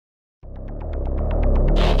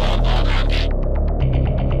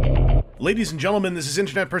Ladies and gentlemen, this is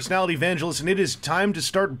internet personality Vangelus, and it is time to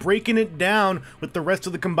start breaking it down with the rest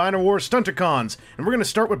of the Combiner War Stunticons. And we're going to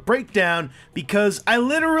start with breakdown because I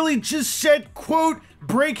literally just said, quote,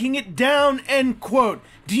 breaking it down, end quote.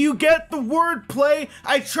 Do you get the wordplay?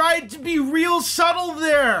 I tried to be real subtle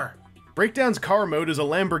there. Breakdown's car mode is a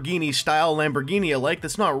Lamborghini-style Lamborghini-alike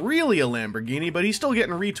that's not really a Lamborghini, but he's still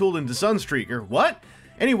getting retooled into Sunstreaker. What?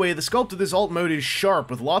 Anyway, the sculpt of this alt mode is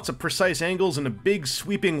sharp, with lots of precise angles and a big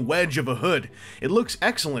sweeping wedge of a hood. It looks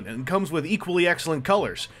excellent and comes with equally excellent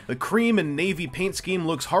colors. The cream and navy paint scheme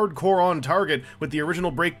looks hardcore on target with the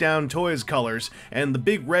original Breakdown Toys colors, and the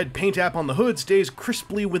big red paint app on the hood stays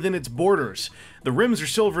crisply within its borders. The rims are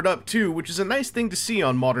silvered up too, which is a nice thing to see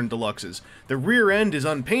on modern Deluxes. The rear end is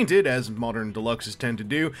unpainted, as modern Deluxes tend to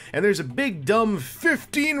do, and there's a big dumb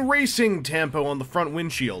 15 racing tampo on the front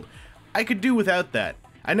windshield. I could do without that.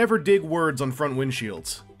 I never dig words on front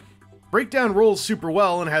windshields. Breakdown rolls super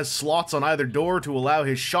well and has slots on either door to allow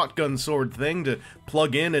his shotgun sword thing to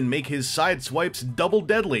plug in and make his side swipes double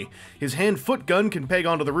deadly. His hand-foot gun can peg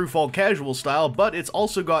onto the roof all casual style, but it's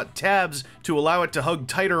also got tabs to allow it to hug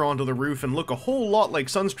tighter onto the roof and look a whole lot like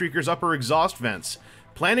Sunstreaker's upper exhaust vents.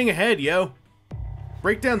 Planning ahead, yo!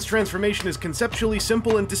 Breakdown's transformation is conceptually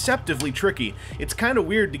simple and deceptively tricky. It's kinda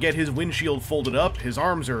weird to get his windshield folded up, his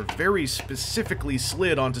arms are very specifically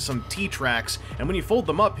slid onto some T-tracks, and when you fold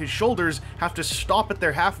them up, his shoulders have to stop at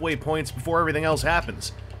their halfway points before everything else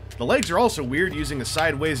happens. The legs are also weird, using a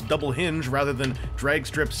sideways double hinge rather than drag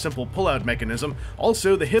strip's simple pull-out mechanism.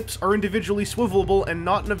 Also, the hips are individually swivelable and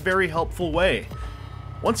not in a very helpful way.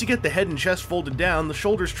 Once you get the head and chest folded down, the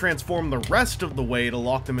shoulders transform the rest of the way to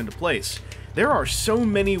lock them into place. There are so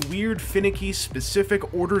many weird, finicky,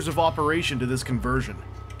 specific orders of operation to this conversion.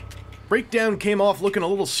 Breakdown came off looking a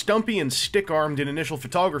little stumpy and stick-armed in initial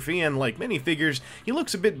photography, and like many figures, he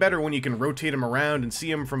looks a bit better when you can rotate him around and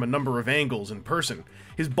see him from a number of angles in person.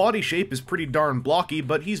 His body shape is pretty darn blocky,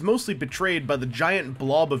 but he's mostly betrayed by the giant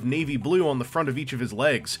blob of navy blue on the front of each of his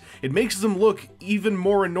legs. It makes them look even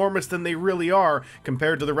more enormous than they really are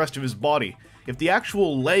compared to the rest of his body. If the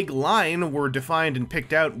actual leg line were defined and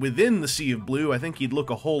picked out within the sea of blue, I think he'd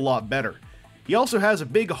look a whole lot better. He also has a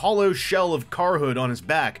big hollow shell of car hood on his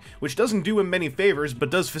back, which doesn't do him many favors,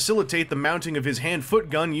 but does facilitate the mounting of his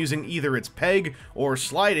hand-foot gun using either its peg or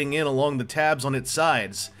sliding in along the tabs on its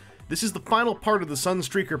sides. This is the final part of the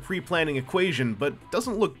Sunstreaker pre-planning equation, but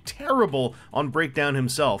doesn't look terrible on Breakdown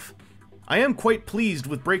himself. I am quite pleased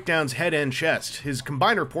with Breakdown's head and chest. His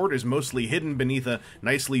combiner port is mostly hidden beneath a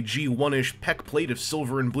nicely G1-ish pec plate of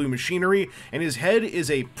silver and blue machinery, and his head is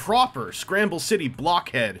a proper Scramble City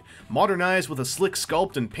blockhead, modernized with a slick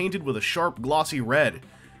sculpt and painted with a sharp, glossy red.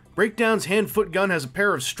 Breakdown's hand-foot gun has a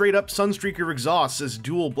pair of straight-up Sunstreaker exhausts as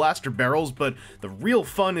dual blaster barrels, but the real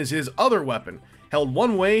fun is his other weapon. Held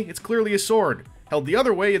one way, it's clearly a sword. Held the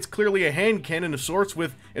other way, it's clearly a hand cannon of sorts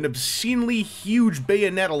with an obscenely huge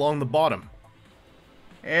bayonet along the bottom.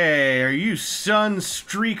 Hey, are you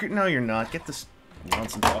Sunstreaker? No, you're not. Get this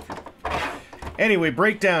nonsense off your... Anyway,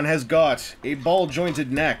 Breakdown has got a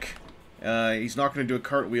ball-jointed neck. He's not going to do a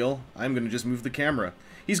cartwheel. I'm going to just move the camera.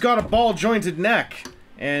 He's got a ball-jointed neck,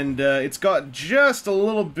 and it's got just a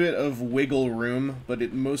little bit of wiggle room, but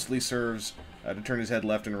it mostly serves to turn his head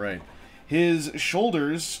left and right. His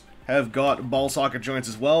shoulders have got ball socket joints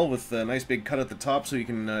as well, with a nice big cut at the top so you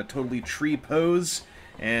can totally tree pose,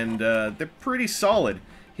 and they're pretty solid.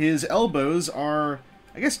 His elbows are,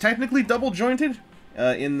 I guess, technically double jointed,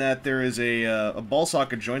 in that there is a ball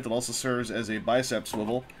socket joint that also serves as a bicep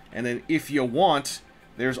swivel, and then if you want,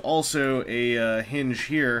 there's also a hinge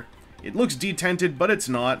here. It looks detented, but it's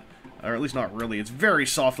not, or at least not really. It's very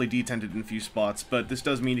softly detented in a few spots, but this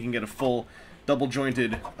does mean you can get a full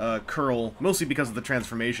double-jointed curl, mostly because of the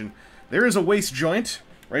transformation. There is a waist joint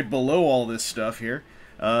right below all this stuff here.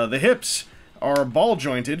 The hips are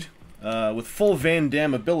ball-jointed with full Van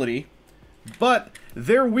Damme ability, but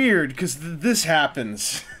they're weird because this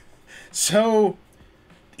happens. So,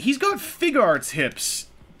 he's got Fig Arts hips,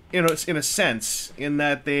 in a sense, in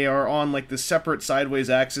that they are on like the separate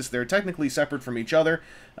sideways axis. They're technically separate from each other,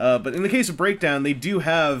 but in the case of Breakdown, they do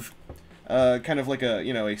have kind of like a,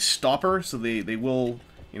 a stopper, so they will,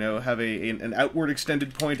 have an outward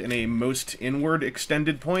extended point and a most inward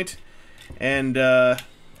extended point. And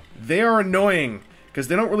they are annoying, because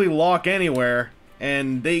they don't really lock anywhere,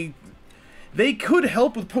 and they could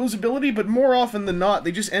help with posability, but more often than not,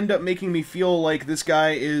 they just end up making me feel like this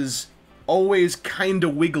guy is always kinda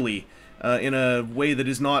wiggly, in a way that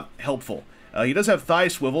is not helpful. He does have thigh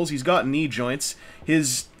swivels, he's got knee joints,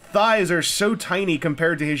 his thighs are so tiny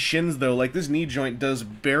compared to his shins, though. Like, this knee joint does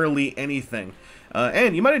barely anything.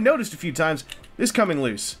 And you might have noticed a few times, this coming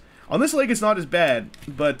loose. On this leg, it's not as bad,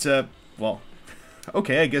 but, well,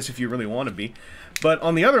 okay, I guess if you really want to be. But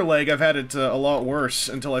on the other leg, I've had it a lot worse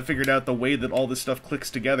until I figured out the way that all this stuff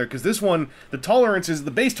clicks together. Because this one, the tolerances,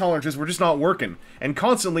 the base tolerances were just not working. And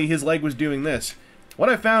constantly his leg was doing this. What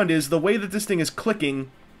I found is the way that this thing is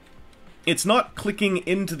clicking, it's not clicking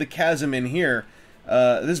into the chasm in here.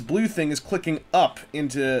 This blue thing is clicking up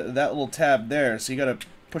into that little tab there. So you gotta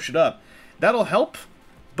push it up. That'll help,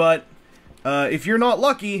 but if you're not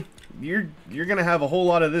lucky, you're gonna have a whole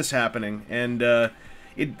lot of this happening. And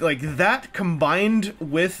like that combined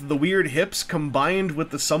with the weird hips, combined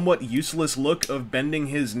with the somewhat useless look of bending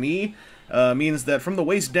his knee, means that from the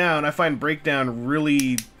waist down, I find Breakdown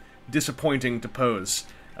really disappointing to pose.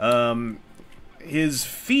 His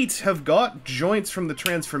feet have got joints from the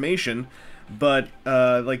transformation, but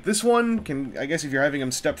like this one can, I guess if you're having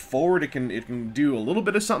him step forward, it can do a little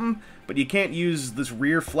bit of something, but you can't use this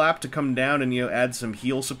rear flap to come down and, you know, add some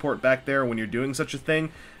heel support back there when you're doing such a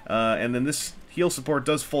thing. And then this heel support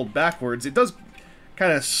does fold backwards. It does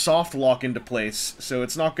kind of soft lock into place, so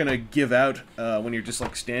it's not going to give out when you're just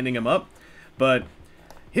like standing him up. But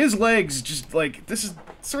his legs, just like, this is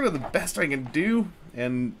sort of the best I can do,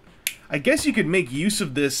 and I guess you could make use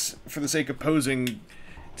of this for the sake of posing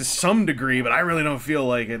to some degree, but I really don't feel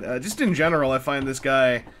like it. Just in general, I find this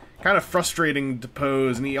guy kind of frustrating to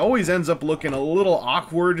pose, and he always ends up looking a little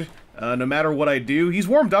awkward no matter what I do. He's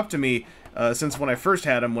warmed up to me since when I first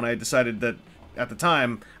had him, when I decided that at the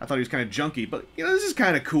time I thought he was kind of junky, but you know, this is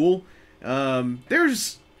kind of cool.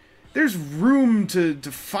 There's room to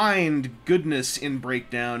find goodness in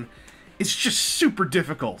Breakdown. It's just super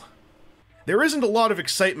difficult. There isn't a lot of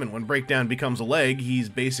excitement when Breakdown becomes a leg. He's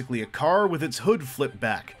basically a car with its hood flipped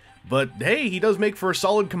back. But hey, he does make for a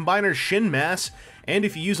solid combiner shin mass, and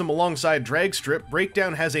if you use him alongside Drag Strip,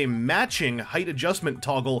 Breakdown has a matching height adjustment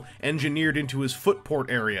toggle engineered into his foot port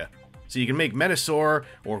area. So you can make Menasor,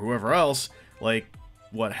 or whoever else, like,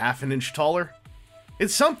 what, half an inch taller?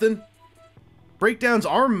 It's something. Breakdown's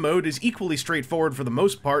arm mode is equally straightforward for the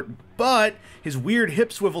most part, but his weird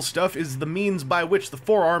hip swivel stuff is the means by which the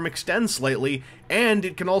forearm extends slightly, and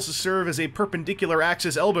it can also serve as a perpendicular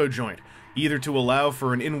axis elbow joint, either to allow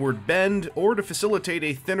for an inward bend or to facilitate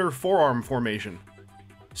a thinner forearm formation.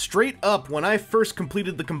 Straight up, when I first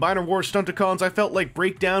completed the Combiner Wars Stunticons, I felt like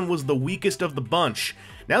Breakdown was the weakest of the bunch.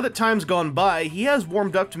 Now that time's gone by, he has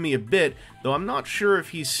warmed up to me a bit, though I'm not sure if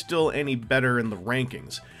he's still any better in the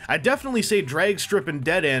rankings. I'd definitely say Drag Strip and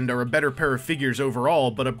Dead End are a better pair of figures overall,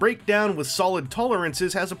 but a Breakdown with solid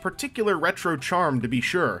tolerances has a particular retro charm, to be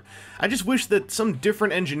sure. I just wish that some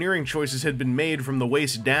different engineering choices had been made from the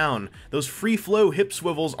waist down. Those free-flow hip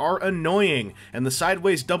swivels are annoying, and the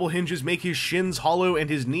sideways double hinges make his shins hollow and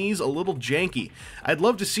his knees a little janky. I'd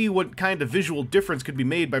love to see what kind of visual difference could be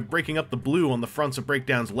made by breaking up the blue on the fronts of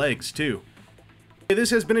Breakdown's legs, too.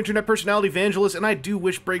 This has been Internet Personality Vangelus, and I do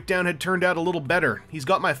wish Breakdown had turned out a little better. He's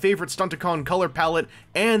got my favorite Stunticon color palette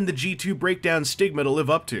and the G2 Breakdown stigma to live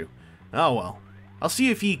up to. Oh well. I'll see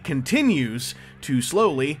if he continues to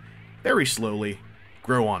slowly, very slowly,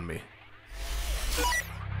 grow on me.